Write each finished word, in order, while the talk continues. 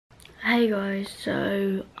Hey guys,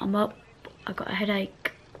 so I'm up, I got a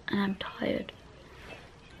headache and I'm tired.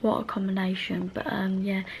 What a combination, but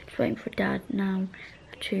yeah, just waiting for Dad now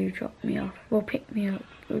to drop me off. Well, pick me up,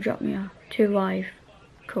 or drop me off, to arrive,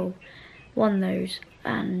 cool. One of those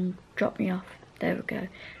and drop me off, there we go.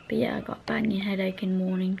 But yeah, I got a banging headache in the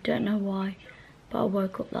morning, don't know why, but I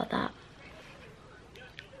woke up like that.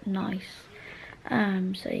 Nice.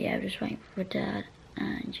 So yeah, I'm just waiting for Dad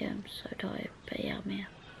and yeah, I'm so tired, but yeah, I'm here.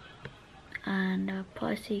 And I'll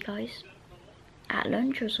probably see you guys at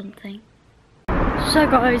lunch or something. So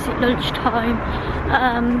guys, it's lunchtime.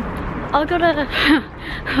 I gotta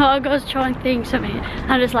try and think something.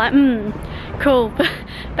 I'm just like, cool.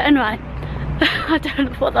 But anyway, I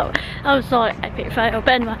don't know what that was like, epic fail.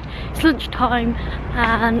 But anyway, it's lunchtime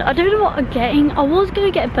and I don't know what I'm getting. I was gonna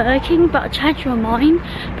get a Burger King, but I changed my mind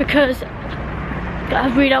because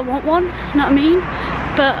I really don't want one, you know what I mean?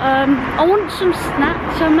 But I want some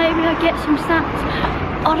snacks, so maybe I get some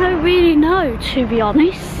snacks. I don't really know, to be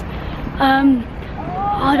honest.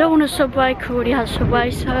 I don't want a Subway, because I already had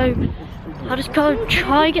Subway, so I just gotta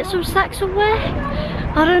try and get some snacks somewhere.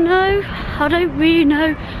 I don't know. I don't really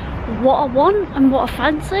know what I want and what I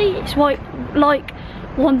fancy. It's like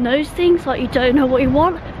one of those things, like you don't know what you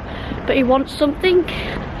want, but you want something.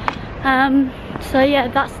 So yeah,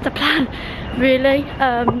 that's the plan, really.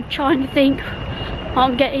 Trying to think what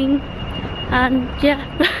I'm getting, and yeah,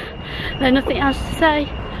 there's nothing else to say.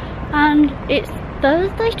 And it's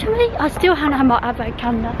Thursday to me. I still haven't had my advent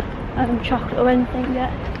calendar, chocolate or anything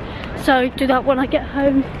yet. So do that when I get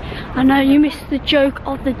home. I know you missed the joke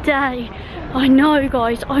of the day. I know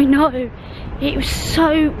guys, I know. It was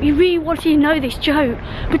so, you really wanted to know this joke.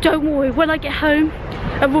 But don't worry, when I get home,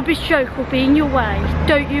 a rubbish joke will be in your way.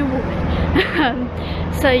 Don't you worry.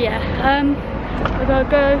 So yeah, I gotta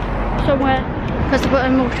go somewhere. Press the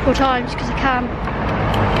button multiple times because I can.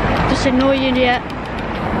 Just annoying yet.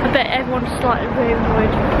 I bet everyone's slightly really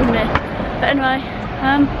annoyed with me. But anyway,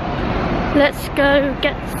 let's go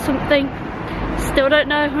get something. Still don't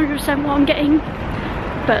know 100% what I'm getting,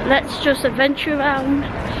 but let's just adventure around.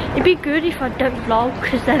 It'd be good if I don't vlog,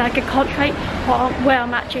 because then I can concentrate on where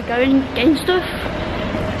I'm actually going, getting stuff.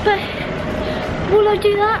 But will I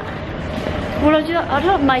do that? Will I do that? I'm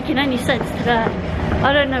not making any sense today.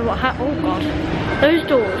 I don't know what happened. Oh god, those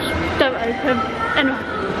doors don't open. Anyway,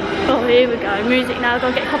 oh here we go, music now.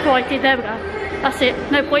 Gotta get copyrighted. There we go. That's it.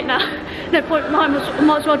 No point now. No point. Might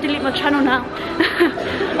as well delete my channel now.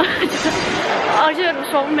 I don't know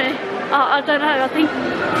what's wrong with me. I don't know. I think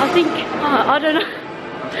I don't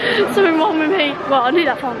know. Something wrong with me. Well, I knew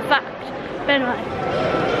that for a fact. But anyway,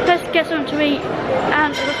 let's get something to eat.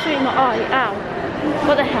 And I've got to eat my eye. Ow.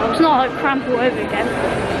 What the hell? It's not like cramp all over again.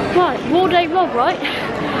 Right, War Day Rob, right?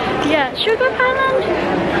 Yeah, should we go Poundland?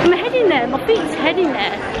 I'm heading there, my feet's heading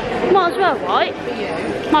there. Might as well, right?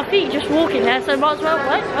 My feet are just walking there, so might as well,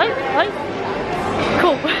 right?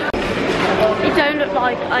 Cool. It don't look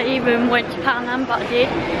like I even went to Poundland, but I did.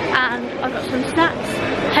 And I got some snacks.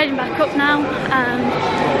 Heading back up now,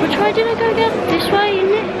 and which way did I go again? This way,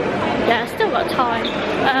 isn't it? Yeah, I still got time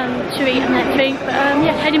to eat and everything, but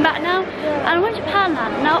yeah, heading back now. And I went to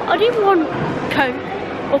Poundland. Now, I didn't want Coke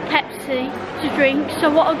or Pepsi to drink, so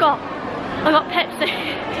what I got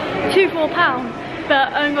Pepsi, 2 for £1,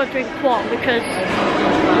 but I only got to drink one because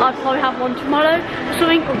I'll probably have one tomorrow or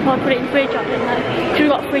something, or probably put it in the fridge, I don't know, because we've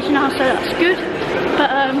got a fridge now, so that's good. But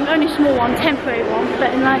only a small one, temporary one, but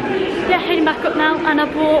anyway, yeah, heading back up now. And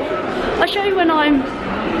I'll show you when I'm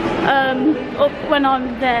up, when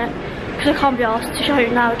I'm there, because I can't be asked to show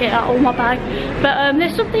you now, get out all my bag. But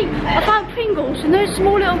there's something, I found Pringles in those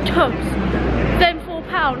small little tubs, them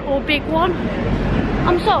 £4 or a big one.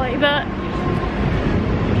 I'm sorry, but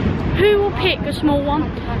who will pick a small one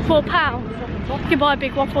for £4? You can buy a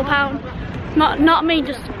big one for £4. Not me,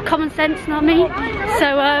 just common sense, not me.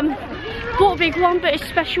 So bought a big one, but it's a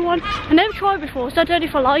special one. I never tried it before, so I don't know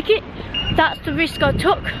if I like it. That's the risk I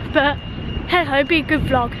took, but hey ho, it'd be a good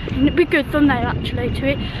vlog. It'd be a good thumbnail actually to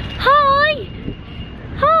it. Hi!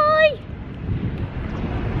 Hi!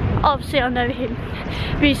 Obviously I know him.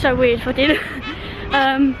 It'd be so weird if I didn't.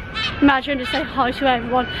 Imagine to say hi to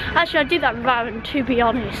everyone. Actually I did that with Aaron, to be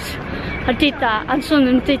honest. I did that, and some of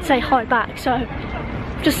them did say hi back, so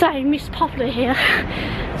just saying, Miss Popular here.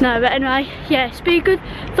 No, but anyway, yes, be a good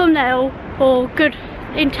thumbnail or good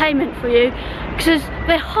entertainment for you, because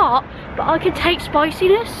they're hot, but I can take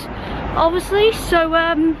spiciness, obviously. So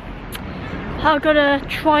I've gotta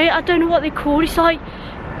try it. I don't know what they call it. It's like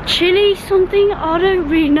chili something, I don't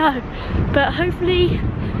really know, but hopefully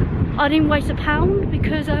I didn't waste £1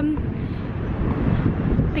 because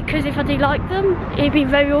because if I did like them, it'd be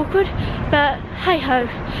very awkward. But hey ho,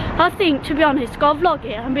 I think, to be honest, gotta vlog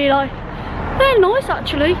it and be like, they're nice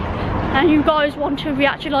actually. And you guys want to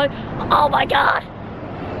react to like, oh my god.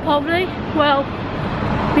 Probably, well,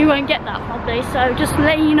 we won't get that probably. So just to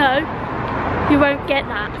let you know, you won't get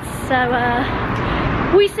that.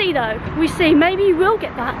 So we see though, we see. Maybe you will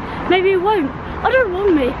get that, maybe you won't. I don't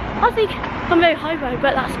want me. I think I'm very hypo,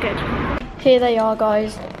 but that's good. Here they are,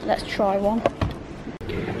 guys. Let's try one.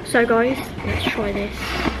 So guys, let's try this.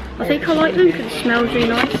 I think I like them because it smells really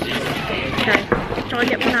nice. Okay, try and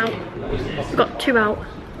get one out. I've got 2 out.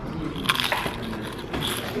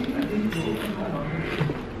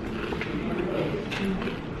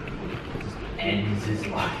 Ends his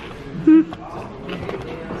life.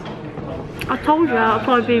 I told you I'll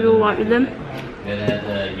probably be alright with them. Yeah,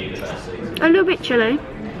 they're the universities. A little bit chilly,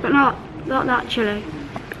 but not that chilly.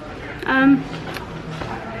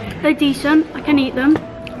 They're decent, I can eat them.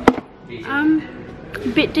 A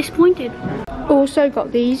bit disappointed. Also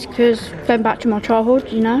got these because going back to my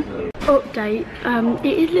childhood, you know. Update,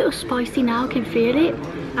 it is a little spicy now, I can feel it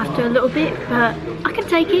after a little bit, but I can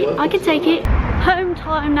take it, I can take it. Home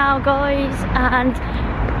time now, guys, and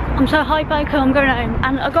I'm so hyper because I'm going home,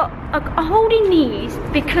 and I'm holding these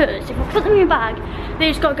because if I put them in my bag, they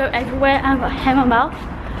just gotta go everywhere, and I've got hair in my mouth.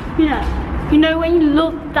 You know when you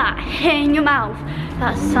love that hair in your mouth?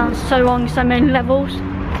 That sounds so wrong, so many levels.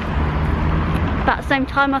 But at the same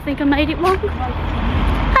time, I think I made it wrong.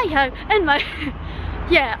 Hey ho, anyway.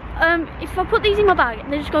 Yeah, if I put these in my bag,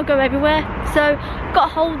 they just gotta go everywhere. So,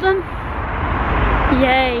 gotta hold them.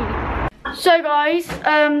 Yay. So guys,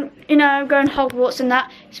 you know, I'm going Hogwarts and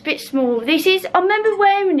that. It's a bit small. This is, I remember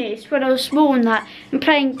wearing this when I was small and that, and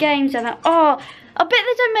playing games and that. Oh, I bet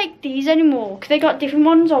they don't make these anymore, because they got different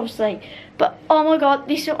ones, obviously. But, oh my god,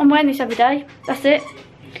 this, I'm wearing this every day. That's it.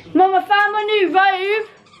 Mum, I found my new robe.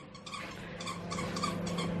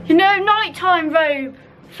 You know, nighttime robe.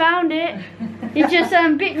 Found it. It's just a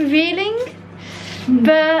bit revealing,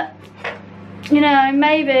 but you know,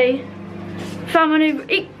 maybe found my new.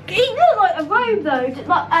 It looked like a robe though,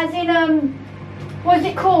 like as in what is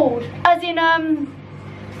it called? As in not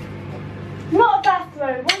a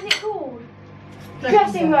bathrobe. What is it called?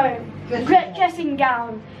 Dressing robe. Dressing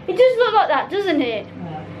gown. It does look like that, doesn't it?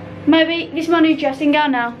 Yeah. Maybe this is my new dressing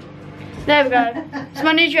gown now. There we go. It's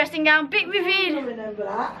my new dressing gown. Bit revealing. I remember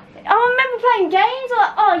that. I remember playing games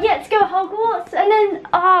like, oh yeah, let's go Hogwarts, and then,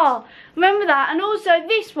 oh, remember that. And also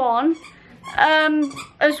this one,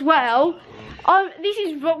 as well. This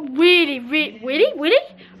is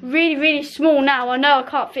really small now. I know I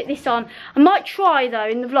can't fit this on. I might try though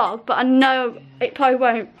in the vlog, but I know it probably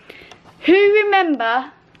won't. Who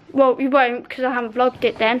remember, well you won't because I haven't vlogged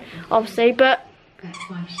it then, obviously, but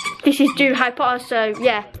this is Do Harry Potter, so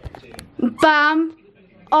yeah. Bam.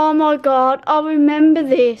 Oh my god, I remember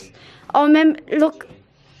this. I remember, look,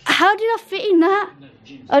 how did I fit in that?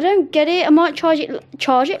 I don't get it. I might charge it.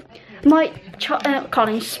 I might, can't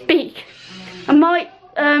even speak. I might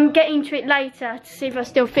get into it later to see if I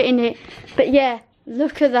still fit in it. But yeah,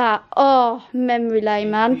 look at that. Oh, memory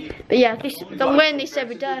lane, man. But yeah, this, I'm wearing this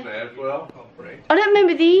every day. I don't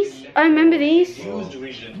remember these. I remember these.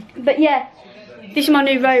 But yeah. This is my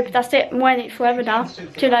new robe, that's it. I'm wearing it forever now.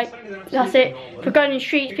 Too late. That's it. If we're going in the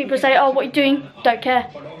streets, people say, oh, what are you doing? Don't care.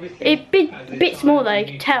 It's a bit small though, you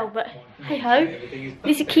can tell, but hey ho.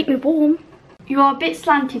 This will keep me warm. You are a bit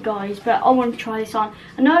slanty, guys, but I want to try this on.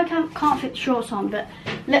 I know I can't fit the shorts on, but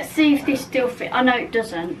let's see if this still fits. I know it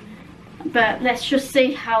doesn't, but let's just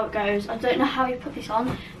see how it goes. I don't know how you put this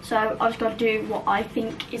on, so I've just got to do what I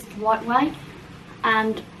think is the right way.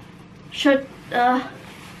 And should,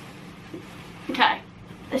 okay,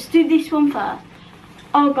 let's do this one first.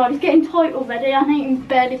 Oh god, it's getting tight already. I think you can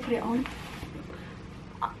barely put it on.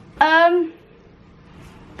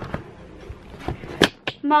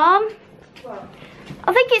 Mum,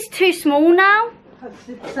 I think it's too small now. I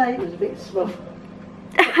did say it was a bit small.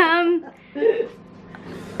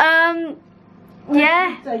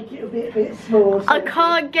 Yeah. Take it a bit small. So I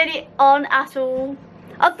can't get it on at all.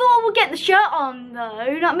 I thought I would get the shirt on though.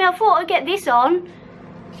 You know what I mean? I thought I'd get this on.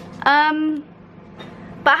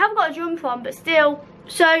 But I haven't got a jumper on, but still.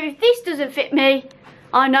 So if this doesn't fit me,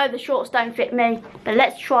 I know the shorts don't fit me, but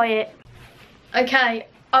let's try it. Okay,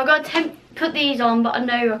 I've got to put these on, but I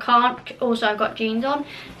know I can't. Also, I've got jeans on,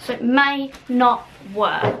 so it may not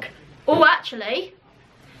work. Oh, actually,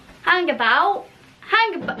 hang about.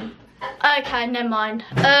 Okay, never mind.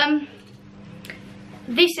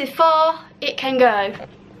 This is far it can go.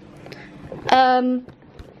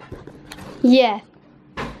 Yeah.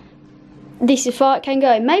 This is far it can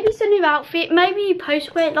go. Maybe it's a new outfit. Maybe you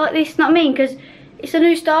post wear it like this, you know what I mean? Because It's a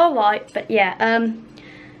new style, right? But yeah,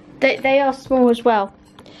 they are small as well.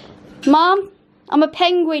 Mum, I'm a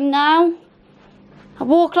penguin now. I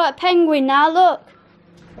walk like a penguin now, look.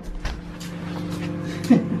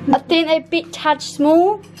 I think they're a bit tad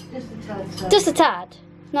small. Just a tad, so. Just a tad,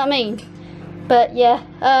 you know what I mean? But yeah,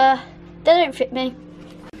 they don't fit me.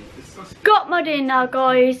 Got my dinner now,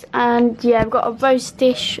 guys, and yeah, I've got a roast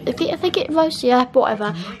dish. If I get roast, yeah,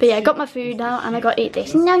 whatever. But yeah, I got my food now, and I got to eat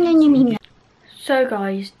this. So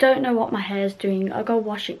guys, don't know what my hair's doing. I gotta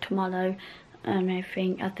wash it tomorrow and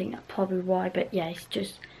everything. I think that's probably why, but yeah, it's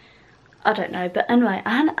just, I don't know. But anyway, I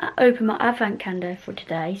hadn't opened my advent calendar for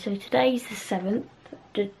today. So today's the 7th.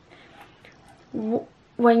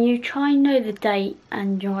 When you try and know the date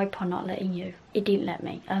and your iPod not letting you, it didn't let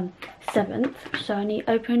me. 7th, so I need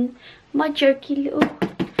to open my jokey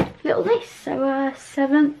little list. So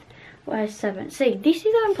 7th, where's 7th? See, this is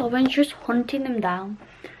the problem, just hunting them down.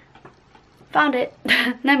 Found it.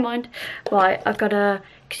 Never mind. Right, I've got to,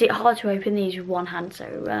 because it's hard to open these with one hand, so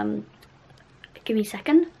give me a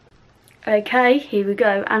second. Okay, here we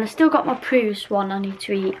go. And I still got my previous one I need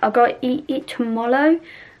to eat. I've got to eat it tomorrow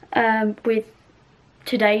with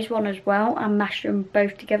today's one as well, and mash them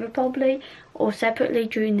both together probably, or separately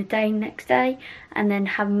during the day next day, and then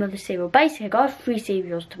have another cereal. Basically I got 3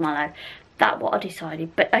 cereals tomorrow. That's what I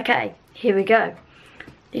decided. But okay, here we go.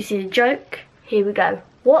 This is a joke. Here we go.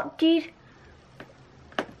 What did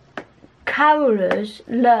carolers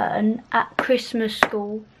learn at Christmas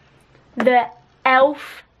school? The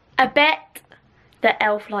elf, I bet. The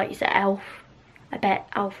elf, like it's an elf. I bet,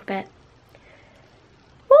 alphabet.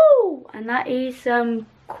 Woo! And that is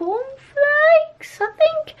cornflakes, I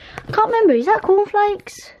think. I can't remember, is that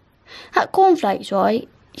cornflakes? That cornflakes, right?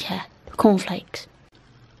 Yeah, cornflakes.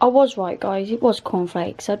 I was right, guys, it was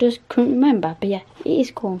cornflakes. I just couldn't remember, but yeah, it is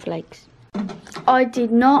cornflakes. I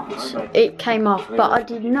did not, it came off, but I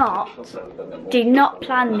did not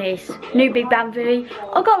plan this new Big Bang Theory.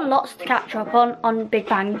 I've got lots to catch up on Big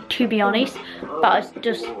Bang, to be honest, but I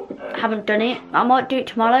just haven't done it. I might do it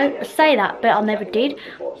tomorrow. I say that, but I never did,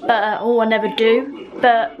 but or I never do.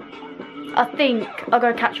 But I think I've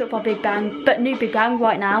got to catch up on Big Bang, but new Big Bang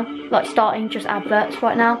right now, like starting just adverts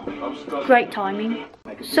right now. Great timing.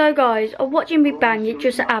 So guys, I'm watching Big Bang, it's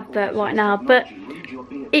just an advert right now, but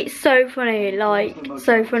it's so funny, like,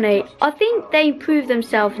 so funny. I think they improved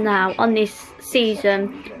themselves now on this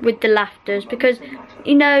season with the laughters, because,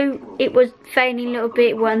 you know, it was failing a little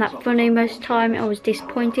bit, weren't that funny most of the time, I was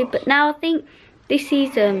disappointed, but now I think this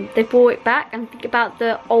season they brought it back, and think about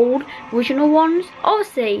the old original ones.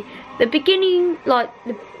 Obviously, the beginning, like,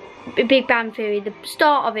 the Big Bang Theory, the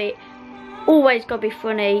start of it, always gotta be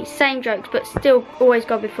funny, same jokes, but still always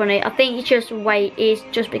gotta be funny. I think it's just the way it is,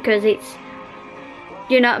 just because it's,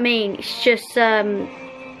 you know what I mean, it's just the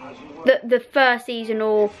first season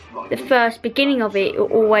or the first beginning of it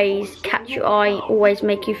will always catch your eye, always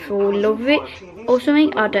make you fall in love with it or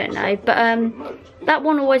something, I don't know, but that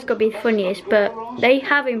one always got to be the funniest, but they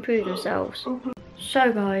have improved themselves.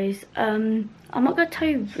 So guys, I'm not going to tell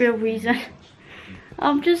you the real reason.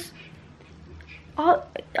 I'm just,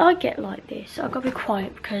 I get like this, I've got to be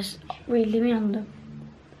quiet because we're living on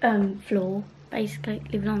the floor, basically,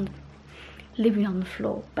 living on the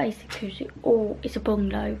floor, basically. It's a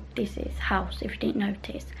bungalow, this is house, if you didn't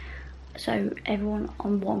notice. So everyone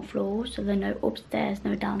on one floor, so there's no upstairs,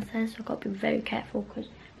 no downstairs, so I've got to be very careful because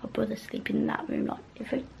my brother's sleeping in that room. Like,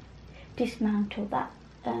 if I dismantle that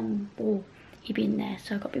wall, he'd be in there,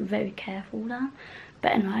 so I've got to be very careful now.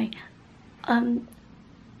 But anyway,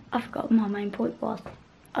 I forgot what my main point was.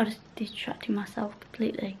 I just distracted myself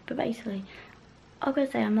completely. But basically, I'm going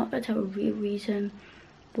to say I'm not going to tell a real reason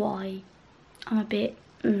why I'm a bit,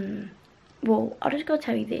 well, I just got to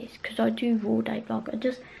tell you this, because I do raw day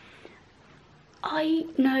vlog. I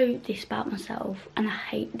know this about myself, and I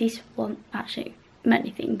hate this one, actually,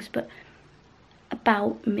 many things, but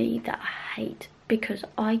about me that I hate, because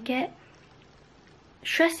I get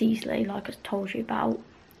stressed easily, like I told you about.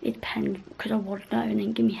 It depends, because I want to know, and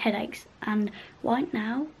then give me headaches, and right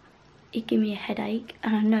now, it give me a headache,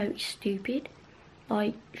 and I know it's stupid,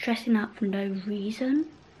 like, stressing out for no reason.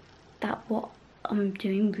 That's what I'm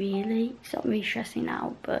doing, really. It's not really stressing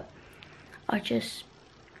out, but I just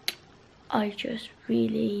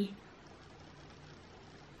really,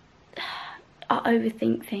 I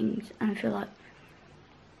overthink things, and I feel like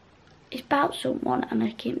it's about someone, and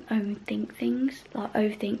I keep overthink things, like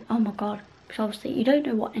overthink, oh my god, because obviously you don't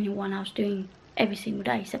know what anyone else is doing every single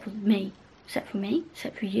day, except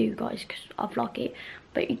for you guys, because I vlog it,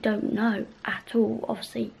 but you don't know at all,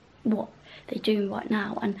 obviously, what they're doing right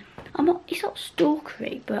now. And it's not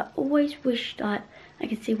stalkery, but I always wish that I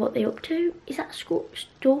can see what they're up to. Is that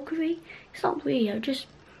stalkery? It's not really, I'm just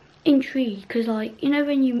intrigued, because like, you know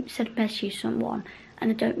when you send a message to someone and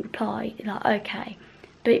they don't reply, you're like, okay.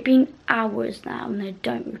 But it's been hours now and they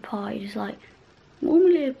don't reply. It's like,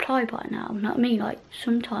 normally they reply by now, you know what I mean? Like,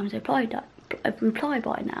 sometimes they reply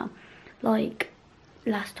by now. Like,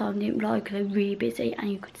 last time they didn't reply because they were really busy,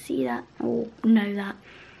 and you could see that or know that.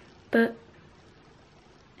 But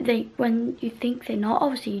when you think they're not,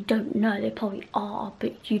 obviously you don't know, they probably are,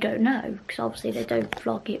 but you don't know, because obviously they don't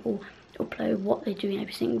vlog it or upload what they're doing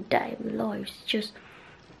every single day of their lives. It's just,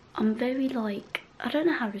 I'm very like, I don't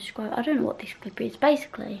know how to describe it. I don't know what this clip is.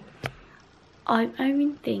 Basically, I'm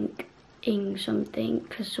overthinking something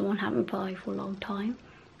because someone hasn't replied for a long time.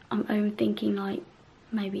 I'm overthinking, like,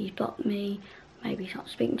 maybe he's blocked me, maybe he's not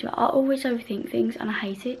speaking to me. I always overthink things, and I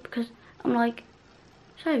hate it, because I'm like,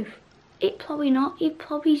 so it probably not, he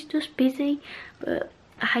probably's just busy. But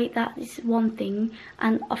I hate that. It's one thing,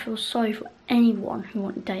 and I feel sorry for anyone who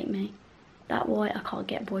wants to date me. That's why I can't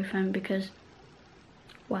get a boyfriend, because,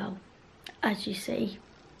 well, as you see,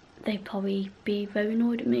 they'd probably be very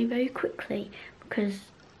annoyed at me very quickly, because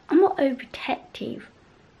I'm not overprotective.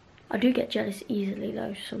 I do get jealous easily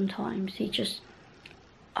though sometimes. It's just,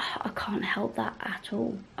 I can't help that at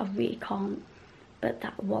all. I really can't. But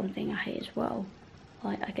that one thing I hate as well.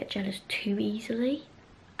 Like, I get jealous too easily,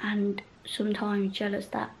 and sometimes jealous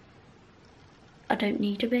that I don't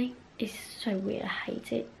need to be. It's so weird, I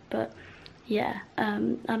hate it. But yeah, I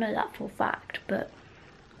know that for a fact, but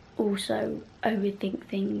also overthink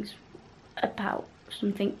things about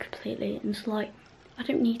something completely, and it's like, I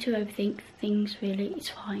don't need to overthink things really, it's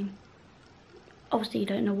fine. Obviously you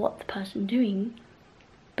don't know what the person's doing,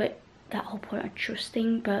 but that whole point of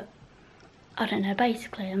trusting. But I don't know,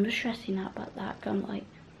 basically I'm just stressing out about that. I'm like,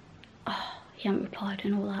 oh, he hasn't replied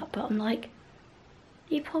and all that, but I'm like,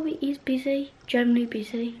 he probably is busy, generally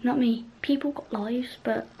busy, not me. People got lives,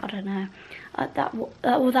 but I don't know.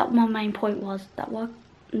 That my main point was that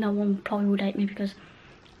no one probably will date me, because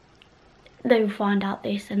they will find out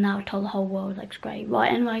this, and now I told the whole world, like, it's great.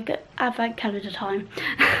 Right, anyway, Advent calendar time.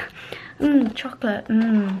 Chocolate,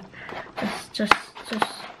 just,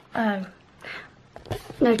 oh.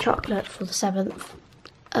 No chocolate for the 7th.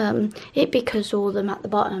 It because all of them at the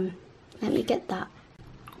bottom. Let me get that.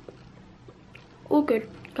 All good.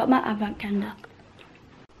 Got my Advent calendar.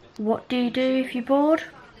 What do you do if you're bored?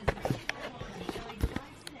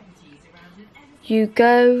 You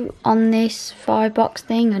go on this Firebox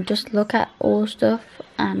thing and just look at all stuff,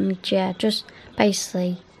 and yeah, just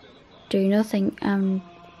basically do nothing.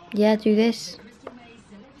 Yeah, do this.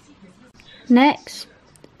 Next,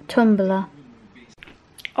 Tumblr.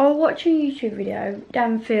 I was watching a YouTube video,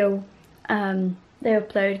 Dan Phil, they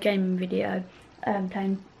upload a gaming video,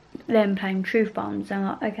 playing Truth Bombs. I'm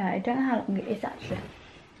like, okay, I don't know how long it is actually.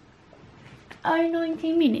 Oh,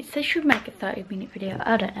 19 minutes, they should make a 30-minute video,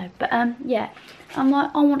 I don't know. But yeah, I'm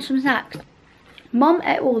like, I want some snacks. Mum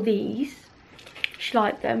ate all these, she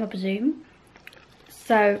liked them, I presume.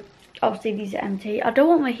 So, obviously these are empty. I don't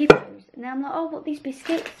want my hippos. And then I'm like, oh, what, these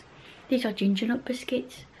biscuits? These are ginger nut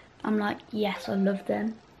biscuits. I'm like, yes, I love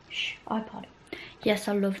them. Shh, iPod. Yes,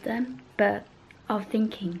 I love them, but I was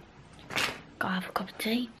thinking, gotta have a cup of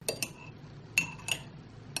tea.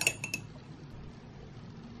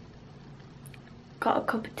 Got a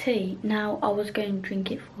cup of tea. Now, I was going to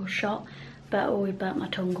drink it for a shot, but I already burnt my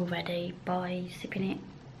tongue already by sipping it.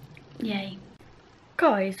 Yay.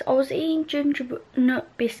 Guys, I was eating ginger nut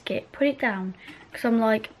biscuit. Put it down, because I'm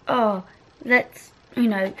like, oh, let's, you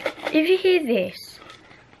know, if you hear this,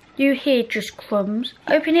 you hear just crumbs.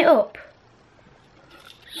 Open it up.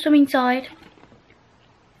 Some inside.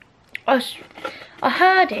 I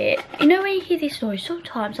heard it. You know when you hear this noise,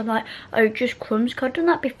 sometimes I'm like, oh, just crumbs. Cause I've done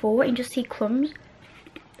that before and just see crumbs.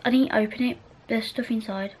 I didn't open it. There's stuff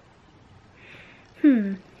inside.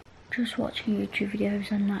 Just watching YouTube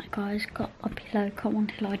videos and that, guys. Got a pillow, can't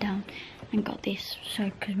want to lie down, and got this so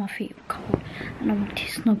because my feet were cold and I wanted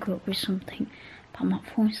to snuggle up with something, but I'm not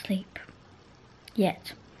falling asleep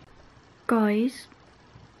yet. Guys,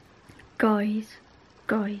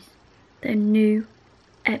 the new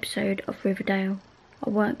episode of Riverdale. I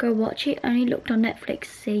won't go watch it, I only looked on Netflix to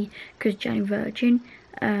see, because Jane Virgin,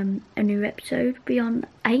 a new episode will be on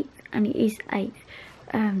 8th, and it is 8th.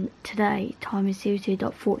 Today, time is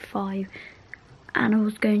 02:45, and I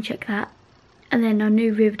was going to check that, and then I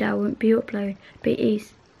knew Riverdale wouldn't be uploaded, but it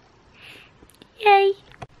is. Yay!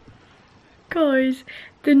 Guys,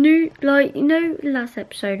 the new, like, you know, last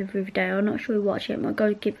episode of Riverdale, I'm not sure you watch it, I'm not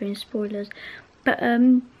going to give any spoilers, but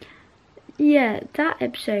yeah, that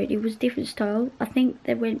episode, it was different style. I think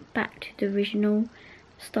they went back to the original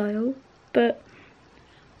style, but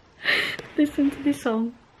Listen to this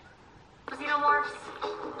song. Xenomorphs.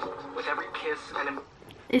 With every kiss and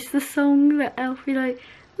It's the song that Alfie like,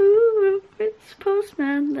 ooh, it's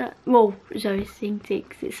Postman. That, well, Zoe sings it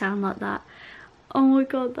because it sounds like that. Oh my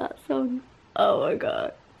god, that song. Oh my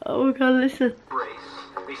god. Oh my god, listen. embrace.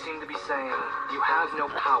 They seem to be saying, you have no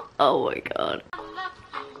power. Oh my god.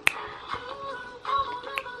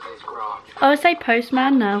 His garage. I would say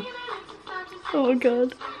Postman now. Oh my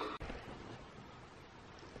god.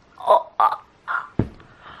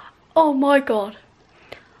 Oh my god.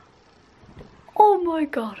 Oh my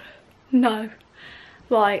god. No.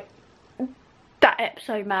 Right. That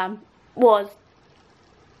episode, man, was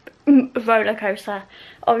a roller coaster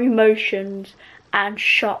of emotions and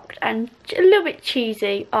shocked and a little bit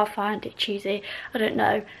cheesy. I find it cheesy. I don't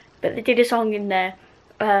know. But they did a song in there.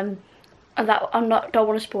 And that don't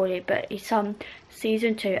want to spoil it, but it's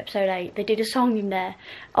season 2, episode 8. They did a song in there.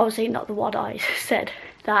 Obviously not the one I said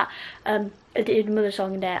that. I did another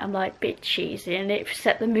song in there. I'm like, bit cheesy, and it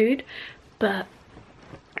set the mood. But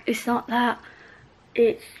it's not that.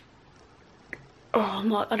 It's, oh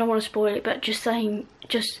my, I don't want to spoil it, but just saying,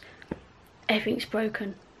 just everything's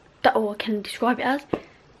broken. That's all I can describe it as.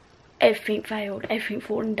 Everything failed, everything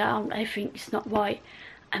falling down, everything's not right.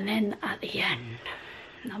 And then at the end,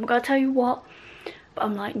 I'm gonna tell you what, but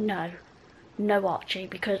I'm like, no Archie,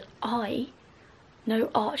 because I know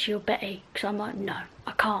Archie or Betty, because I'm like, no,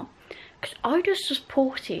 I can't, because I just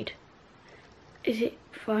supported, is it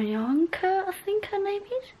Bianca, I think her name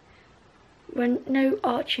is, when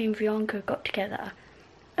Archie and Bianca got together,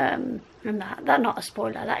 and that's not a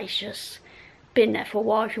spoiler, that is just been there for a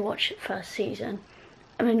while if you watch the first season.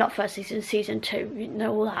 I mean, not first season, season 2, you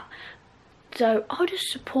know all that. So I just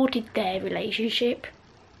supported their relationship.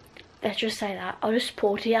 Let's just say that. I just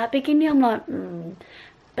supported it at the beginning. I'm like,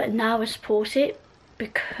 but now I support it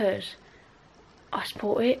because I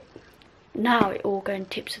support it. Now it all going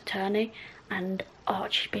tips of turning, and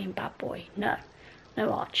Archie being bad boy. No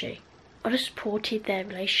Archie. I just supported their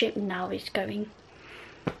relationship. Now it's going.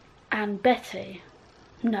 And Betty,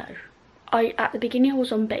 no. At the beginning I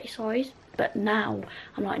was on Betty's side, but now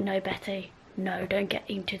I'm like, no Betty, no, don't get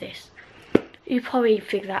into this. You probably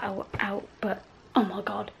figure that out, but oh my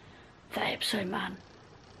god, that episode, man,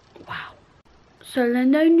 wow. So the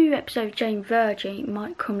no new episode of Jane Virgin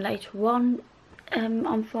might come later on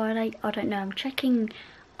Friday. I don't know, I'm checking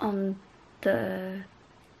on the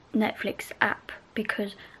Netflix app,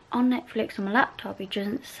 because on Netflix on my laptop it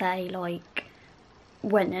doesn't say like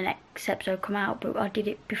when the next episode come out, but I did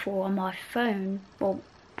it before on my phone,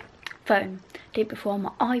 did it before on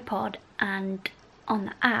my iPod and on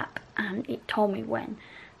the app, and it told me when.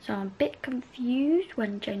 So I'm a bit confused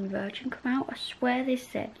when Jane Virgin come out. I swear they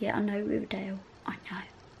said, yeah, I know Riverdale, I know.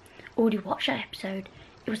 Already watched that episode,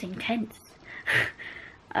 it was intense.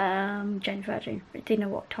 Jane Virgin, I didn't know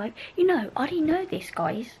what type. You know, I didn't know this,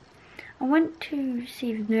 guys. I went to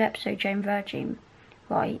see the new episode Jane Virgin,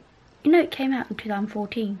 right? You know, it came out in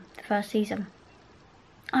 2014, the first season.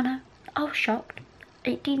 I know, I was shocked.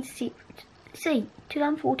 It didn't see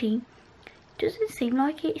 2014. Doesn't seem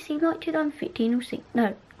like it. It seemed like 2015 or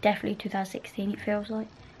no, definitely 2016. It feels like.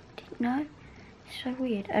 Didn't know. It's so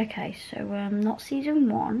weird. Okay, so not season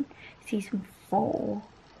 1, season 4.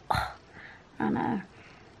 Oh, I know.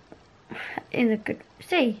 In the good.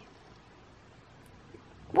 See.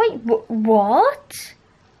 Wait, what?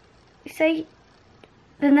 Say.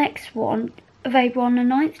 The next one, available on the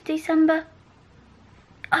 9th December.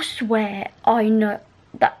 I swear, I know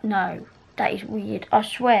that, no, that is weird. I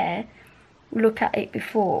swear, look at it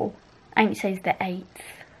before, and it says the 8th.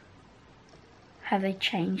 Have they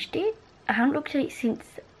changed it? I haven't looked at it since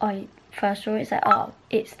I first saw it. It's like, oh,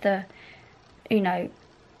 it's the,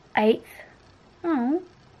 8th. Oh,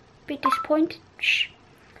 bit disappointed.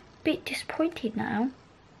 Bit disappointed now.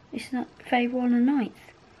 It's not available on the 9th.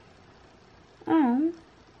 Oh.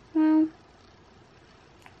 Well,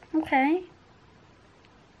 okay,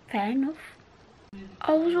 fair enough.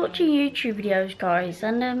 I was watching YouTube videos, guys,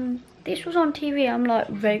 and this was on TV. I'm like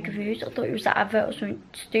very confused. I thought it was that advert or something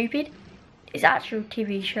stupid. It's an actual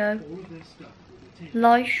TV show.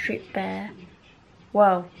 Live Strip Bear.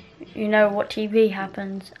 Well, you know what TV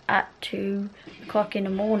happens at 2 o'clock in the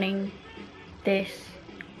morning. This.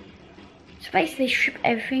 So basically strip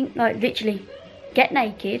everything, like literally get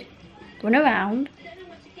naked, run around.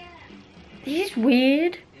 This is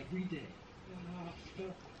weird.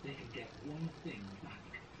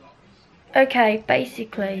 Okay,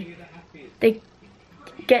 basically, they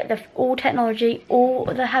get all technology, all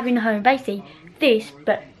they have in the home, basically this,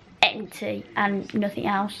 but empty and nothing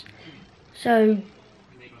else. So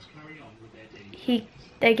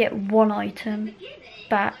they get one item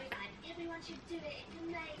back,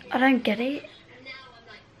 I don't get it.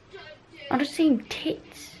 I'm just seeing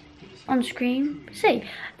tits on screen. See,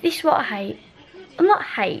 this is what I hate. I'm not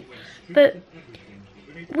hate, but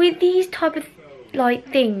with these type of like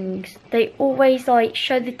things, they always like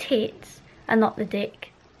show the tits and not the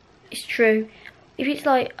dick. It's true. If it's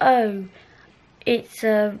like, oh, it's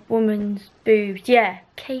a woman's boobs, yeah,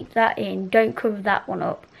 keep that in. Don't cover that one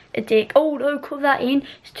up. A dick, oh no, cover that in.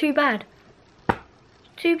 It's too bad.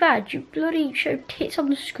 Too bad. You bloody show tits on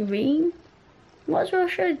the screen. Might as well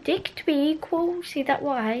show a dick to be equal. See, that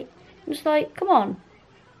what I hate. I'm just like, come on.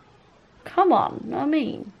 Come on, know what I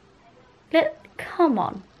mean? Come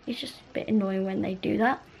on. It's just a bit annoying when they do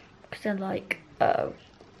that. Because they're like, oh,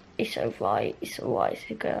 it's alright, it's alright,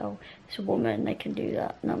 it's a girl, it's a woman, they can do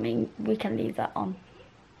that. No, I mean, we can leave that on.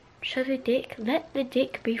 Show the dick, let the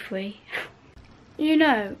dick be free. You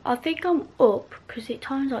know, I think I'm up, because it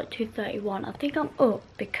time's like 2:31. I think I'm up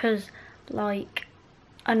because, like,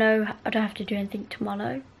 I know I don't have to do anything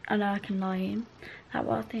tomorrow. I know I can lie in. That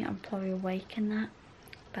way I think I'm probably awake in that.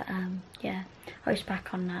 But, yeah, I was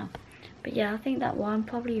back on now. But yeah, I think that one, I'm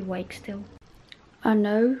probably awake still. I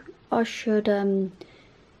know I should,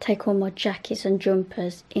 take all my jackets and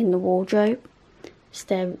jumpers in the wardrobe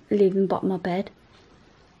instead of leaving bottom of my bed,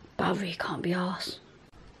 but I really can't be arsed.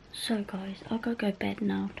 So guys, I gotta go bed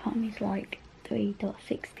now. Time is like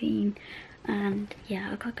 3:16 and yeah,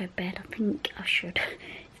 I gotta go bed. I think I should.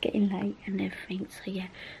 It's getting late and everything, so yeah,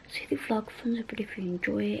 see the vlog, thumbs up if you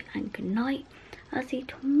enjoy it, and good night. I'll see you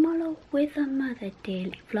tomorrow with another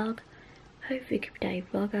daily vlog. Hopefully good day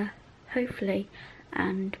vlogger, hopefully,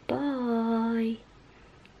 and bye.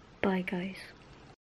 Bye guys.